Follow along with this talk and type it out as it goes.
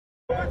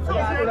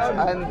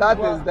And that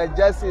is the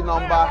jersey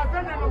number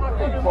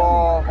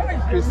for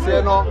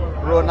Cristiano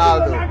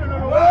Ronaldo.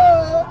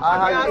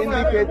 I had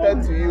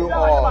indicated to you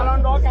all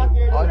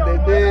on the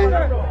day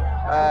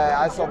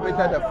I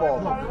submitted the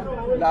form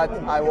that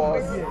I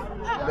was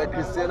the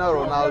Cristiano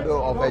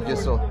Ronaldo of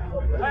Ejiso.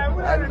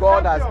 And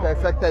God has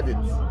perfected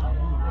it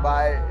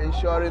by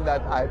ensuring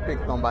that I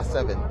picked number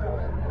 7.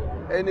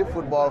 Any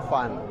football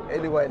fan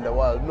anywhere in the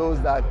world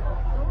knows that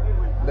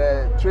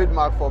the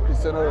trademark for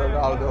Cristiano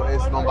Ronaldo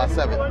is number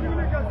 7.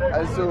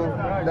 And so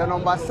the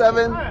number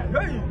 7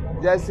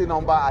 jersey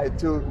number I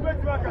took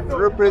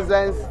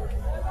represents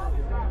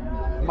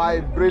my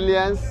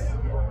brilliance,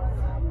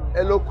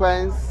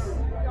 eloquence,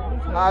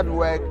 hard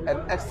work, and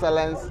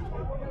excellence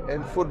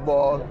in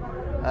football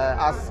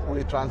as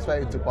we transfer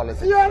into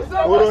politics. No,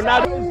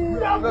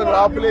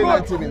 I'll play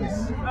 90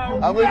 minutes.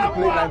 I'm going to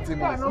play 90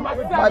 minutes.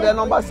 But the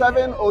number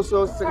 7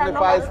 also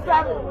signifies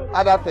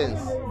other things.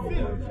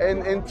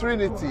 In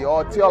Trinity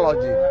or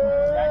theology,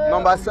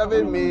 number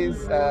 7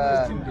 means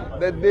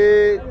the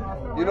day,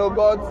 you know,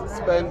 God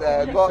spent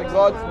 6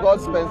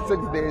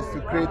 days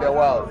to create the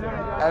world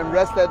and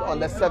rested on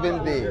the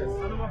 7th day.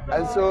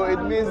 And so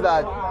it means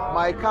that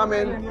my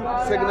coming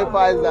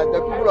signifies that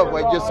the people of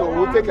Ejiso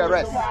will take a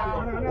rest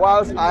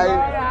whilst I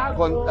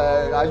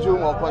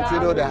assume or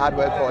continue the hard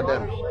work for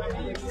them.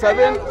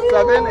 7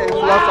 in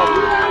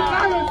philosophy.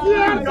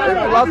 In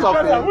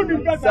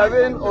philosophy,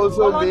 7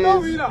 also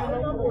means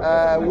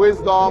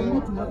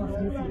wisdom,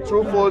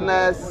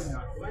 truthfulness,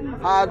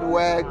 hard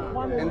work,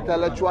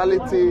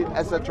 intellectuality,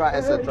 etc.,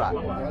 etc.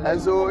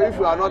 And so if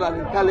you are not an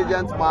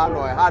intelligent man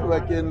or a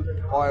hardworking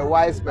or a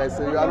wise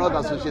person, you are not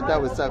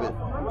associated with 7.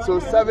 So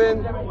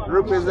 7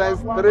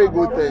 represents 3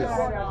 good things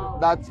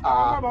that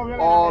are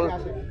all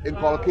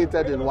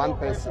inculcated in one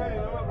person.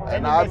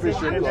 And I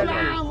appreciate God.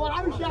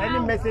 Any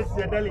message to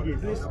the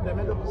delegates?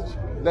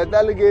 The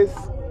delegates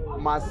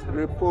must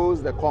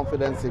repose the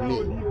confidence in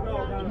me.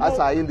 As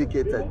I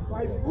indicated,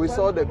 we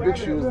saw the big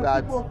shoes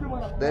that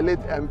the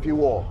late MP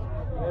wore,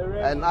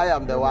 and I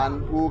am the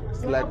one who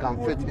can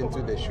fit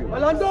into the shoe.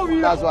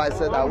 That's why I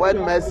said that when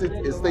Messi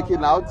is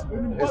taken out,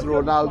 it's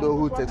Ronaldo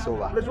who takes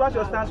over. What's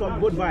your stance on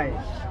good vibes?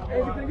 I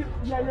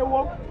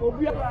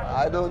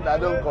don't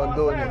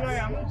condone it.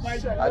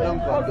 I don't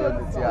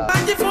condone it. Yeah.